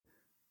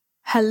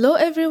Hello,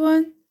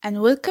 everyone,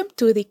 and welcome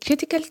to the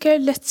Critical Care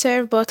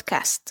Listserv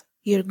podcast,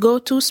 your go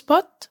to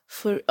spot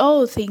for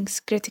all things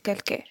critical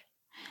care.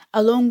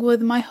 Along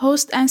with my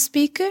host and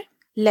speaker,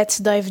 let's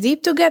dive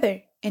deep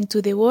together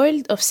into the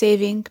world of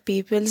saving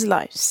people's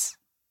lives.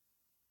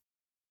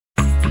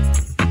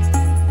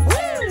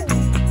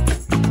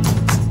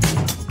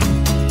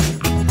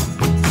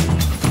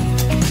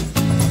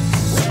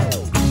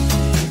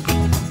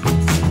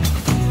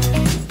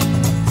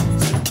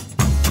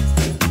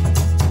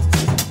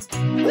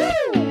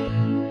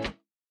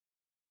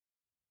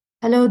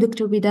 Hello,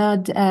 Dr.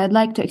 Bidad. I'd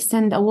like to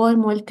extend a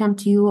warm welcome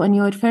to you on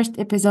your first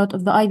episode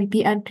of the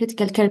IBP and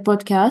Critical Care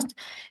podcast.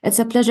 It's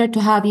a pleasure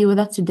to have you with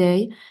us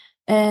today.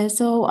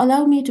 So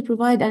allow me to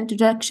provide an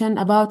introduction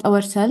about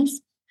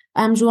ourselves.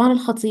 I'm Joanne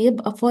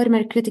Al-Khatib, a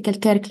former critical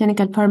care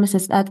clinical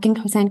pharmacist at King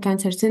Hussein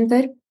Cancer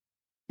Center.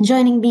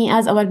 Joining me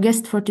as our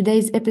guest for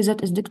today's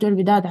episode is Dr.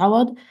 Bidad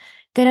Awad,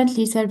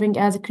 currently serving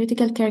as a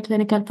critical care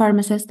clinical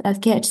pharmacist at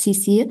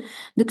KHCC.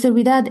 Dr.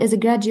 Bidad is a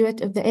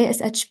graduate of the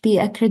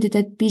ASHP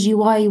accredited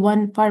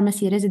PGY1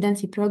 pharmacy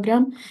residency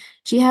program.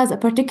 She has a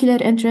particular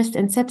interest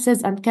in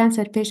sepsis and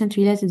cancer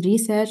patient-related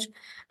research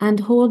and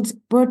holds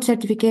board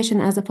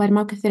certification as a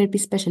pharmacotherapy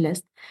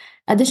specialist.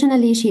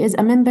 Additionally, she is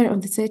a member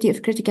of the Society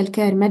of Critical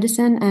Care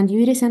Medicine, and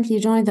you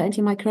recently joined the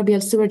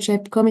Antimicrobial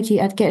Stewardship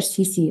Committee at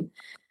KHCC.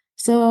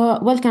 So,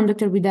 welcome,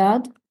 Dr.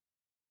 Bidad.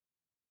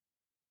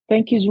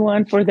 Thank you,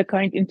 Joanne, for the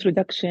kind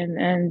introduction.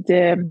 And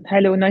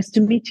hello, nice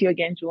to meet you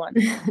again, Joanne.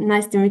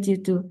 Nice to meet you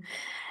too.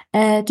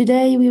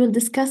 Today, we will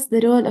discuss the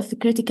role of the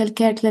critical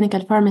care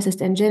clinical pharmacist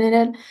in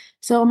general.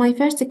 So my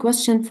first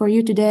question for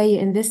you today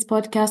in this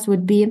podcast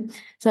would be,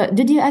 so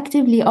did you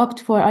actively opt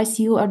for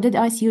ICU or did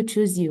ICU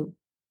choose you?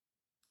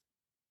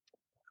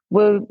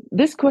 Well,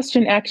 this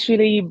question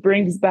actually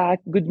brings back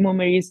good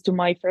memories to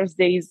my first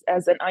days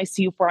as an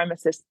ICU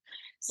pharmacist.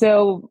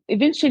 So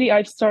eventually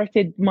I've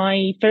started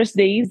my first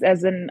days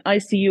as an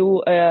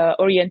ICU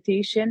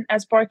orientation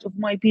as part of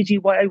my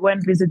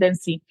PGY1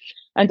 residency.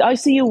 And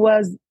ICU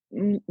was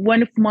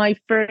one of my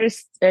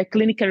first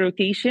clinical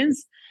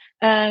rotations.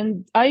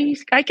 And I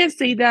can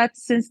say that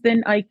since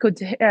then I could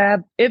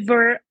have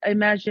ever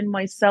imagined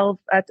myself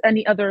at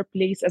any other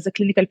place as a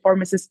clinical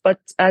pharmacist, but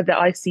at the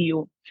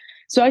ICU.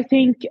 So I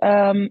think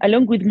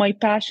along with my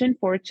passion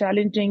for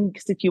challenging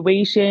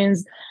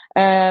situations,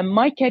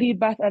 my career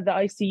path at the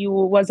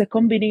ICU was a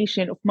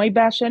combination of my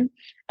passion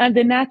and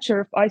the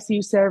nature of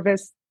ICU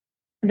service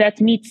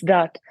that meets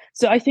that.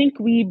 So I think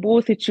we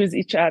both choose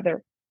each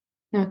other.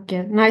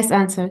 Okay, nice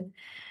answer.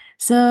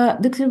 So,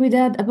 Dr.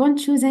 Bidad, upon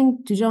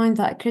choosing to join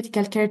the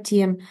critical care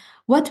team,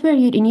 what were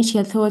your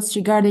initial thoughts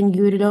regarding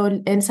your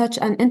role in such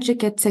an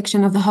intricate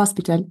section of the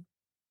hospital?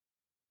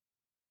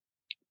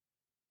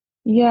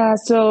 Yeah,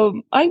 so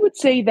I would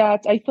say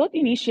that I thought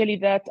initially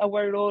that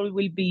our role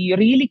will be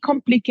really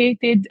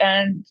complicated,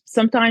 and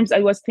sometimes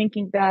I was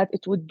thinking that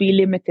it would be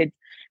limited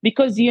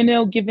because,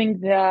 given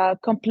the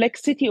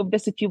complexity of the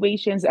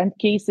situations and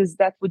cases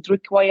that would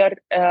require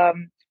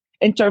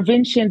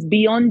interventions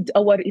beyond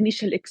our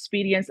initial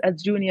experience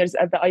as juniors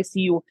at the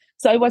ICU.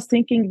 So I was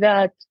thinking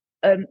that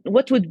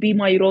what would be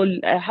my role?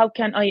 How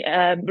can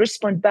I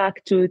respond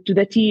back to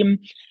the team?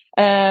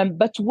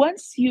 But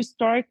once you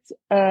start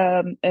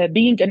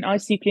being an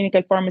ICU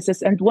clinical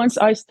pharmacist, and once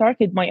I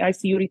started my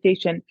ICU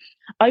rotation,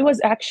 I was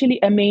actually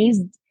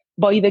amazed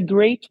by the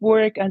great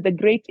work and the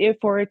great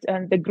effort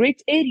and the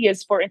great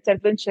areas for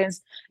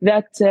interventions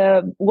that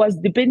were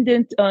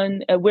dependent on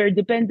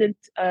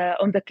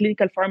the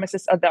clinical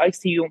pharmacist at the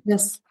ICU.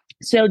 Yes.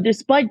 So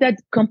despite that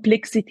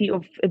complexity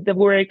of the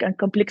work and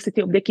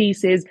complexity of the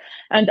cases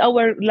and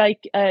our,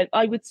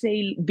 I would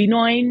say,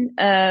 benign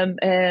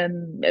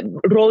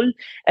role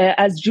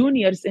as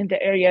juniors in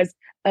the areas,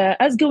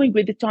 as going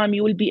with the time,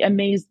 you will be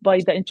amazed by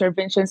the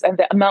interventions and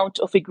the amount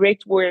of a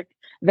great work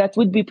that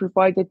would be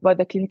provided by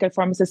the clinical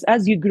pharmacists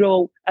as you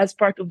grow as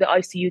part of the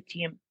ICU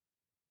team.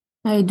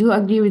 I do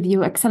agree with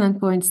you.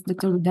 Excellent points,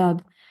 Dr.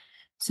 Bidad.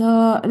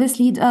 So this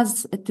leads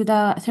us to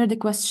the third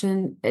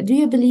question. Do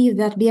you believe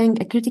that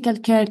being a critical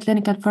care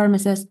clinical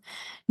pharmacist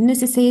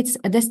necessitates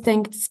a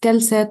distinct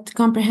skill set,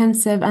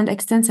 comprehensive and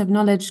extensive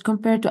knowledge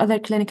compared to other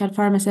clinical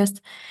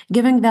pharmacists,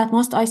 given that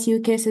most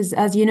ICU cases,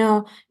 as you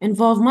know,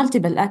 involve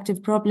multiple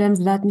active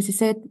problems that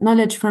necessitate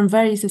knowledge from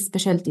various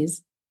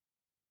specialties?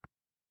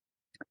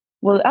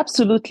 Well,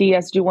 absolutely,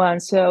 yes, Joanne.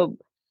 So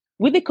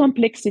with the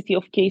complexity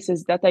of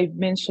cases that I've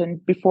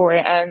mentioned before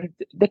and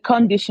the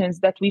conditions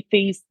that we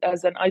face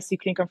as an ICU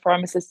clinical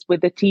pharmacist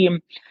with the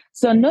team,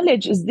 so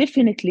knowledge is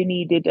definitely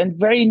needed and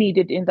very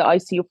needed in the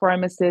ICU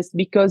pharmacist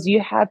because you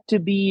have to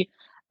be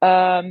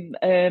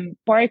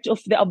part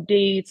of the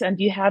updates and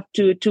you have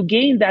to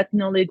gain that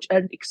knowledge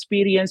and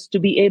experience to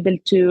be able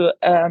to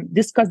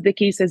discuss the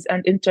cases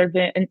and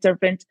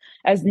intervene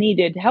as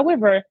needed.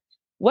 However,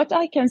 what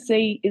I can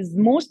say is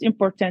most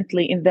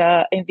importantly in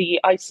the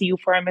ICU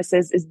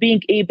pharmacist is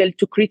being able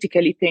to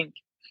critically think.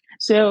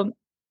 So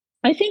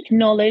I think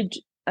knowledge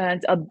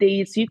and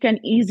updates you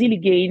can easily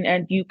gain,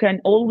 and you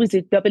can always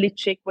double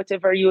check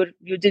whatever you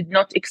did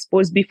not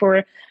expose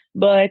before.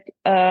 But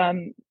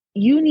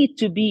you need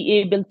to be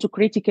able to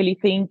critically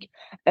think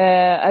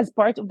as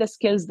part of the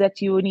skills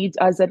that you need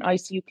as an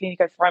ICU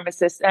clinical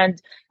pharmacist.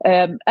 And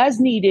as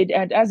needed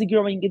and as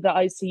growing in the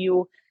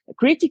ICU,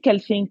 critical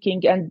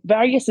thinking and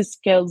various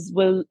skills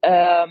will,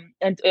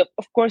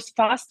 of course,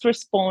 fast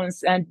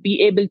response and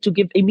be able to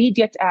give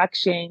immediate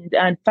action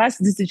and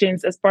fast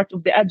decisions as part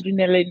of the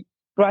adrenaline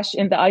rush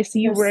in the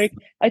ICU work.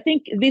 I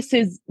think this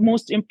is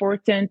most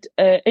important,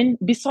 in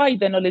beside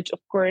the knowledge, of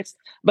course,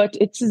 but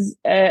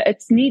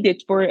it's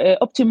needed for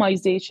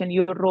optimization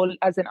your role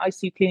as an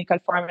ICU clinical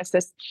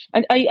pharmacist.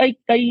 And I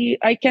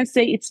can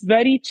say it's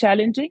very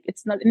challenging.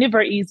 It's not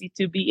never easy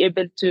to be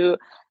able to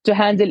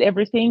handle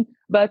everything,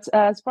 but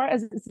as far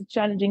as it's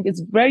challenging,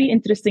 it's very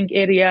interesting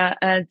area,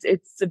 and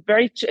it's a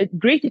very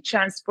great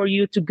chance for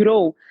you to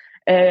grow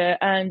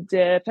and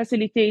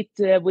facilitate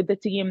with the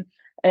team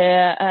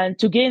and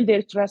to gain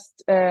their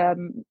trust,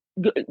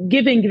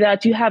 giving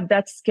that you have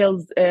that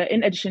skills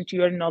in addition to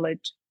your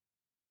knowledge.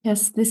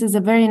 Yes, this is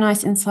a very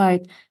nice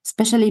insight,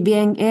 especially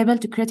being able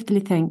to critically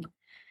think.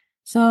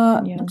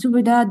 So, Dr.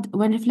 Widad,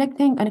 when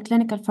reflecting on a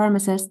clinical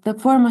pharmacist, the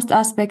foremost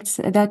aspects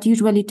that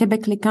usually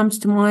typically comes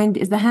to mind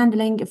is the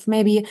handling of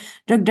maybe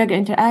drug-drug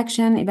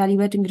interaction,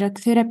 evaluating drug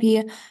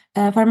therapy,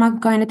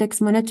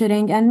 pharmacokinetics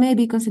monitoring, and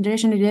maybe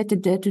consideration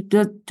related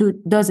to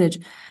dosage.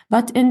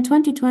 But in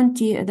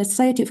 2020, the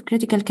Society of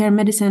Critical Care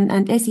Medicine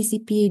and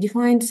ACCP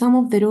defined some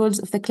of the roles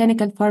of the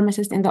clinical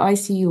pharmacist in the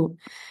ICU,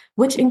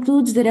 which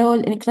includes the role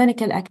in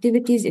clinical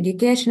activities,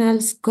 educational,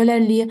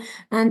 scholarly,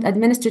 and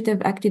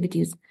administrative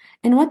activities.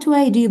 In what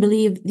way do you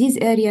believe these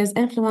areas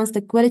influence the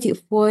quality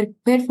of work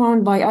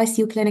performed by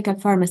ICU clinical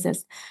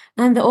pharmacists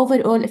and the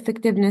overall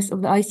effectiveness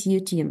of the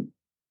ICU team?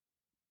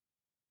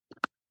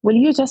 Well,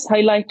 you just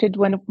highlighted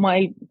one of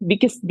my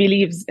biggest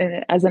beliefs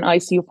as an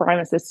ICU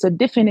pharmacist. So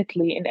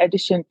definitely, in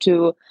addition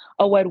to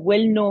our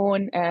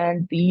well-known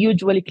and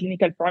usually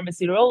clinical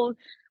pharmacy role,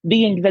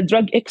 being the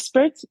drug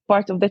expert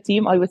part of the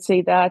team, I would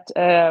say that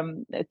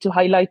to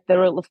highlight the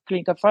role of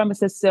clinical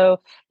pharmacists. So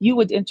you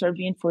would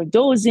intervene for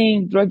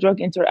dosing,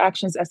 drug-drug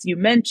interactions, as you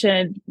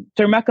mentioned,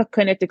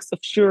 pharmacokinetics of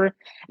sure.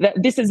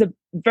 That this is a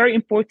very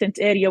important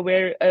area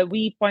where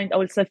we find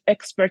ourselves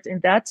expert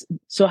in that.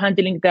 So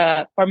handling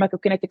the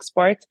pharmacokinetics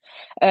part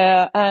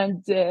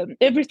and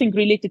everything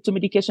related to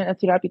medication and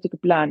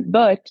therapeutic plan.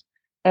 But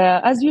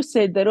as you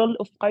said, the role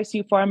of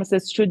ICU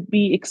pharmacists should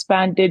be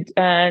expanded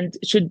and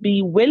should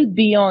be well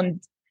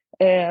beyond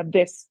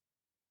this.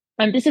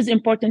 And this is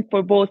important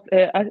for both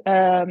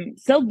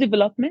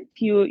self-development,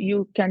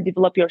 you can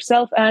develop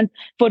yourself, and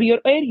for your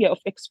area of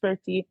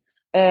expertise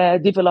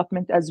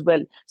development as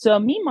well. So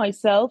me,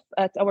 myself,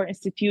 at our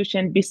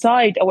institution,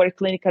 beside our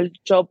clinical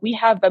job, we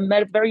have a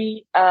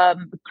very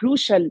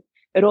crucial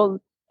role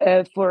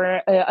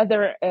for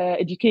other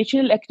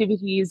educational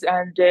activities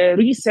and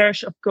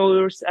research, of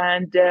course,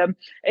 and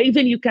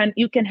even you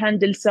can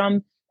handle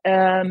some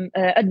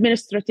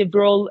administrative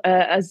role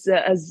as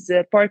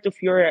part of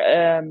your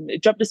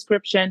job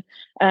description.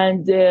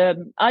 And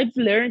I've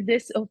learned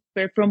this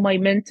from my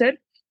mentor.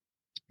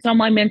 So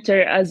my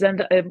mentor, as in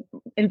the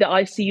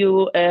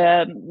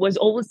ICU, was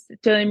always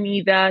telling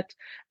me that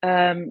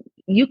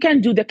you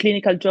can do the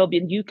clinical job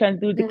and you can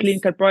do the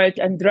clinical project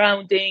and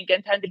rounding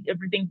and handle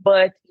everything,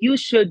 but you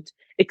should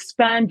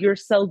expand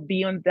yourself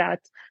beyond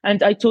that.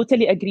 And I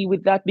totally agree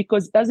with that,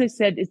 because, as I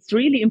said, it's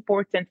really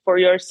important for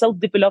your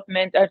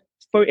self-development and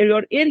for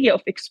your area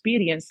of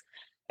experience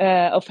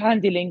of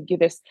handling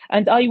this.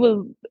 And I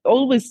will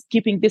always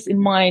keeping this in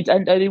mind,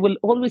 and I will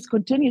always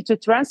continue to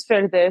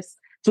transfer this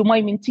to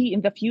my mentee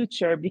in the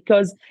future,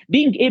 because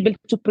being able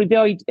to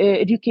provide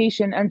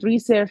education and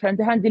research and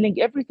handling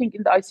everything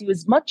in the ICU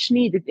is much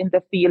needed in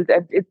the field,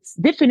 and it's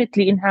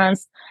definitely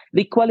enhanced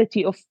the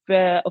quality of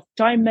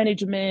time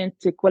management,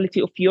 the quality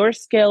of your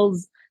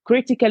skills,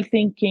 critical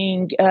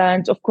thinking,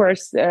 and of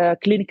course,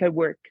 clinical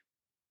work.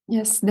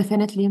 Yes,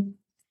 definitely.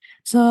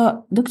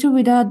 So, Dr.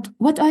 Widad,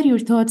 what are your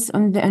thoughts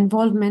on the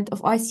involvement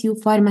of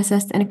ICU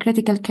pharmacists in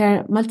critical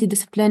care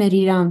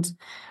multidisciplinary rounds?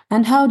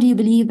 And how do you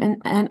believe an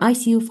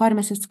ICU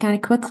pharmacist can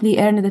quickly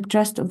earn the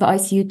trust of the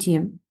ICU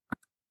team?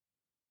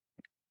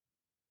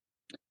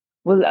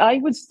 Well, I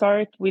would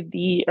start with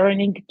the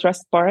earning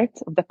trust part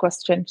of the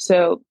question.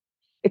 So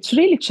it's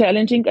really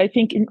challenging, I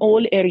think, in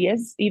all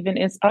areas, even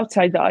as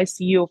outside the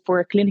ICU, for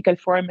a clinical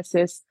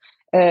pharmacist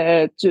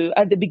to,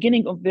 at the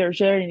beginning of their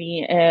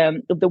journey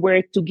of the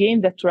work, to gain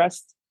the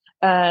trust.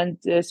 And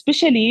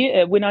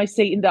especially when I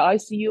say in the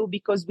ICU,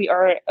 because we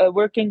are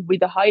working with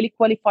the highly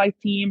qualified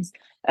teams,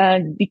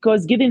 and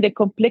because given the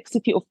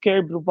complexity of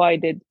care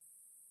provided.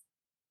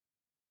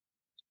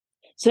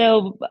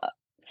 So,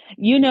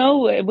 you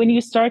know, when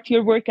you start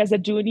your work as a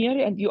junior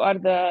and you are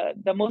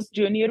the most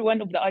junior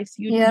one of the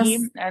ICU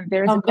team, and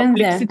there's a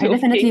complexity of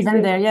cases. Definitely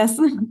been there, yes.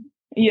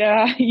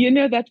 Yeah, you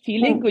know that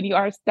feeling when you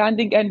are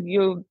standing and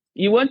you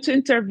want to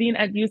intervene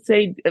and you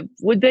say,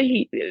 would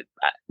they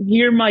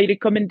hear my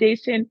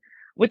recommendation?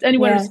 Would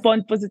anyone Yes.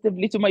 respond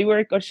positively to my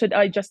work, or should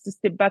I just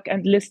step back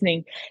and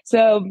listening?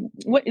 So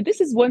this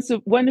is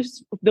one of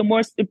the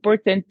most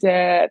important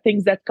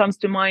things that comes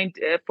to mind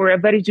for a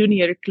very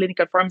junior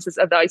clinical pharmacist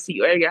at the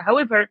ICU area.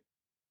 However,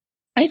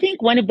 I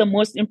think one of the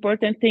most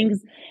important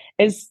things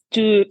is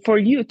for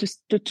you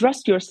to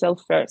trust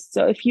yourself first.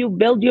 So if you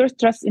build your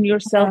trust in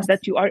yourself Yes.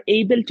 that you are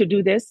able to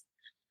do this,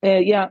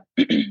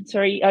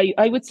 sorry,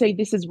 I would say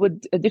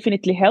would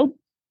definitely help.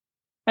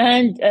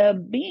 And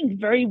being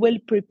very well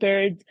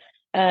prepared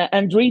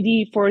and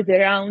ready for the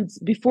rounds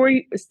before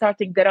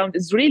starting the round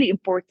is really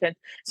important.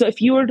 So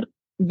if you're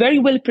very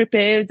well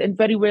prepared and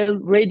very well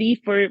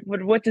ready for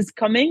what is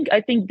coming,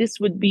 I think this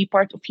would be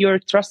part of your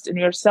trust in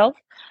yourself,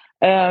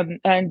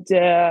 and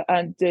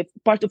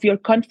part of your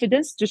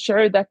confidence to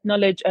share that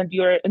knowledge and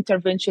your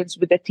interventions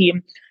with the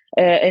team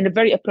in a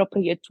very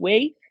appropriate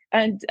way.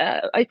 And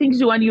I think,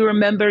 Joanne, you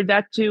remember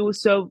that too.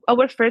 So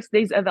our first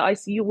days at the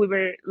ICU, we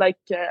were like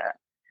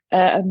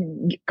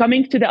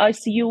coming to the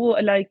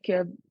ICU like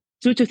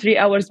 2 to 3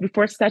 hours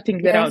before starting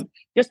the Yes. round,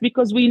 just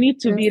because we need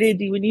to be Yes.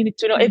 ready. We need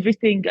to know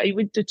everything. I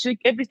want to check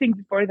everything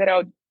before the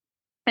round.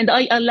 And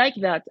I like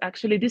that.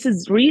 Actually, this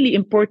is really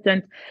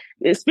important,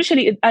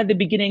 especially at the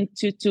beginning,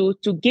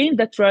 to gain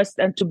the trust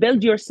and to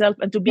build yourself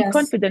and to be Yes.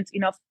 confident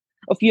enough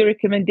of your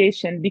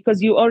recommendation,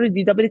 because you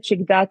already double check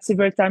that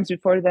several times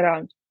before the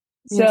round.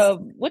 Yes. So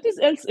what is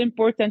else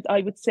important,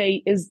 I would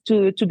say, is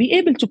to be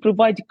able to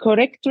provide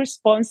correct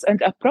response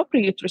and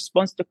appropriate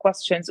response to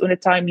questions in a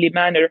timely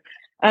manner.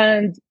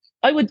 And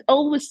I would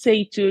always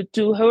say to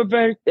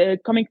whoever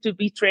coming to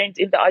be trained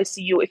in the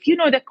ICU, if you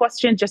know the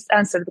question, just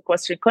answer the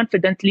question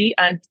confidently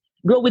and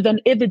go with an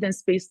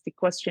evidence-based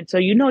question. So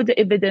you know the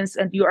evidence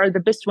and you are the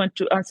best one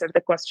to answer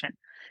the question.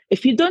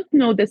 If you don't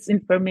know this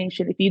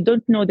information, if you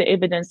don't know the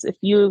evidence, if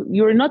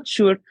you're not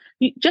sure,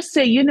 you just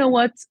say, you know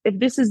what, if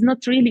this is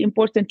not really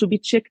important to be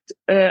checked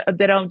at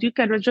the round, you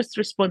can just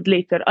respond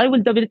later. I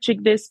will double check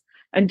this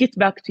and get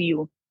back to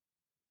you.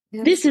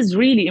 Yes. This is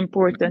really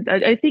important.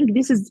 I think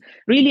this is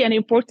really an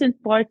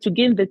important part to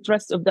gain the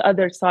trust of the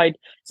other side.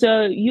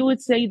 So you would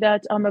say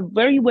that I'm a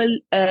very well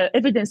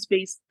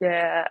evidence-based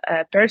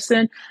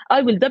person.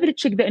 I will double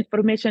check the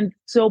information.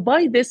 So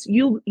by this,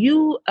 you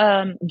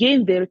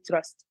gain their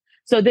trust.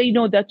 So they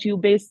know that you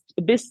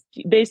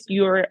based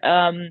your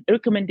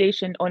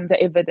recommendation on the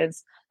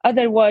evidence.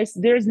 Otherwise,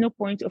 there is no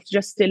point of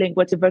just telling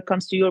whatever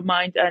comes to your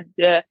mind,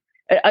 and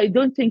I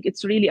don't think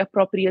it's really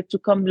appropriate to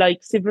come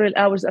like several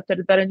hours after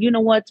that. And you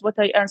know what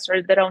I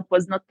answered the round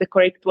was not the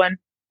correct one.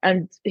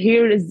 And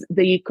here is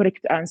the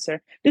correct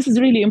answer. This is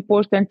really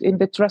important in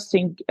the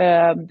trusting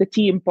the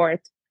team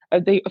part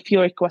of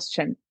your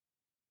question.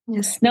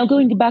 Yes. Now,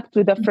 going back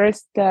to the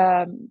first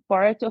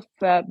part of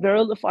the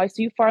role of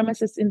ICU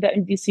pharmacists in the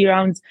MDC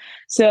rounds.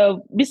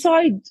 So,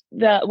 besides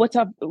what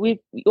we've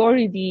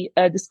already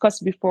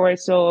discussed before,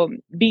 so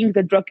being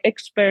the drug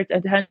expert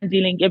and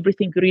handling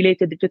everything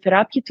related to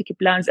therapeutic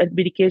plans and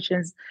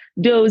medications,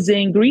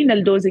 dosing,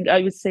 renal dosing,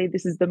 I would say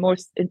this is the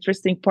most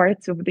interesting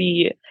part of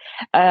the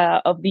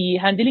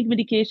handling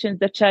medications,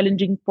 the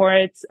challenging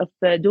parts of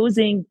the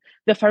dosing,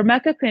 the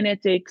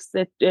pharmacokinetics,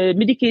 the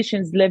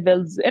medications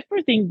levels,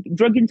 everything,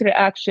 drug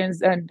interactions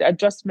and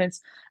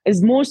adjustments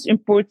is most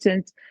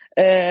important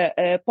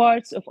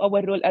parts of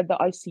our role at the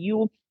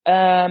ICU.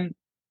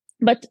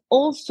 But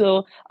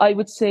also, I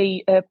would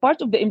say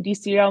part of the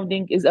MDC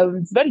rounding is a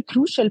very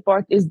crucial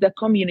part is the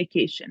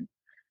communication.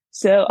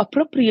 So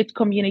appropriate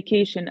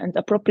communication and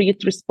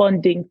appropriate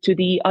responding to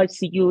the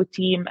ICU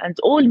team and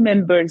all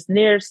members,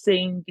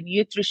 nursing,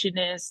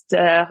 nutritionists,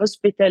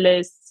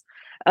 hospitalists,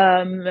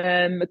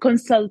 the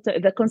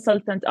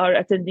consultant are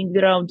attending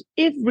the round.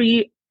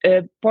 Every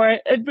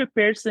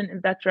person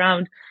in that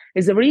round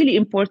is really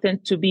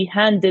important to be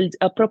handled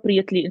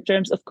appropriately in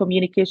terms of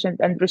communication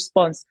and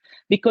response,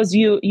 because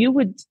you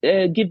would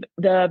give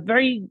the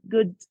very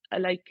good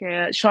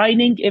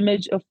shining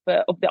image of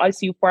the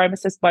ICU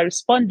pharmacist by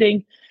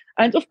responding,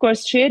 and of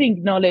course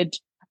sharing knowledge.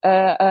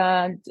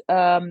 And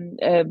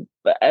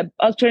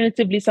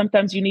alternatively,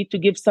 sometimes you need to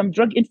give some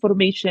drug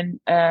information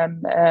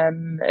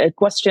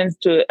questions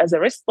as a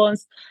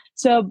response.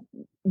 So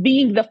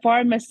being the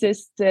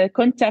pharmacist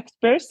contact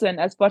person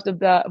as part of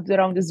the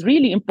round is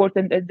really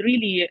important and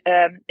really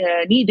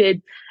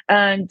needed.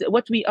 And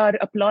what we are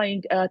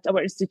applying at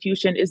our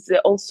institution is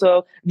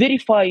also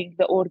verifying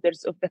the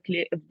orders of the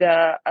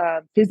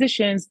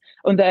physicians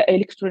on the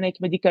electronic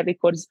medical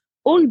records.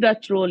 All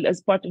that role as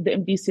part of the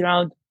MDC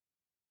round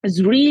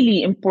is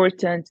really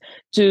important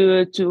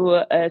to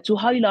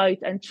highlight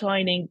and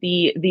shining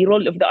the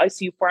role of the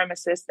ICU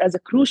pharmacist as a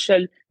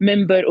crucial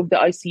member of the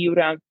ICU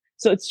round.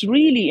 So it's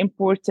really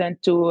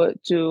important to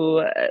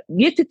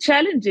get it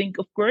challenging,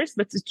 of course,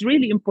 but it's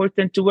really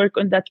important to work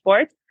on that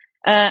part.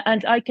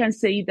 And I can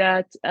say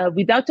that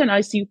without an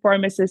ICU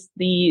pharmacist,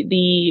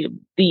 the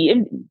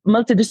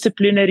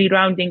multidisciplinary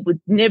rounding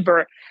would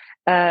never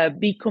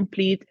be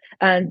complete.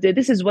 And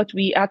this is what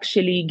we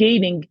actually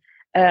gaining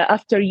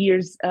after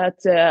years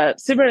at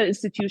several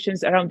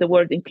institutions around the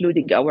world,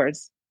 including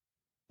ours.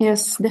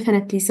 Yes,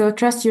 definitely. So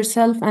trust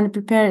yourself and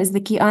prepare is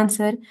the key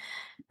answer.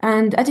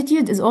 And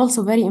attitude is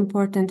also very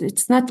important.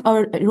 It's not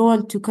our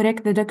role to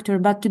correct the doctor,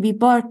 but to be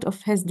part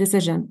of his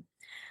decision.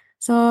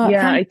 So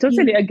Yeah, thank I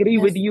totally you. agree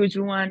with Yes.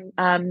 you, Juan,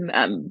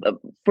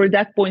 for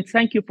that point.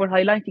 Thank you for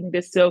highlighting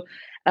this. So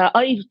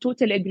I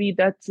totally agree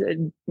that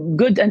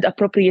good and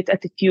appropriate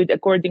attitude,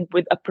 according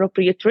with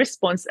appropriate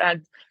response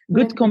and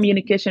good Definitely.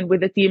 communication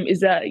with the team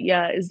is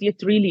yet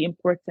really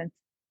important.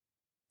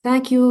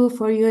 Thank you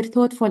for your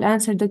thoughtful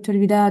answer, Dr.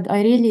 Vidad.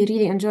 I really,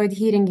 really enjoyed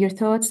hearing your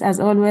thoughts as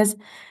always.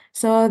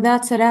 So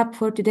that's a wrap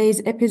for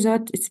today's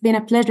episode. It's been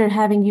a pleasure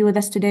having you with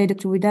us today,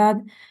 Dr.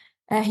 Vidad.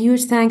 A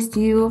huge thanks to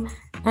you.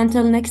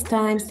 Until next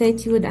time, stay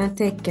tuned and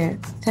take care.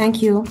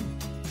 Thank you.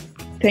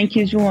 Thank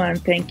you, Juan.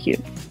 Thank you.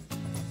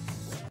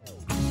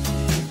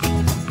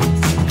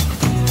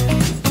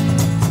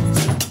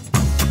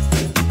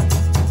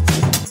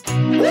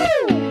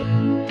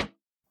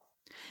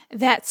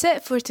 That's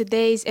it for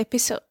today's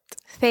episode.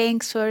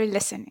 Thanks for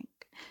listening.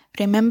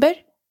 Remember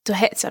to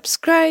hit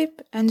subscribe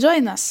and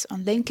join us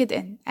on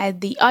LinkedIn at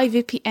the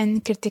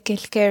IVPN Critical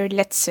Care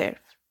Listserv.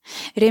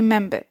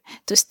 Remember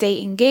to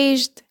stay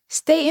engaged,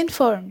 stay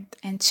informed,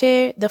 and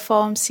share the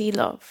pharmacy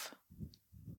love.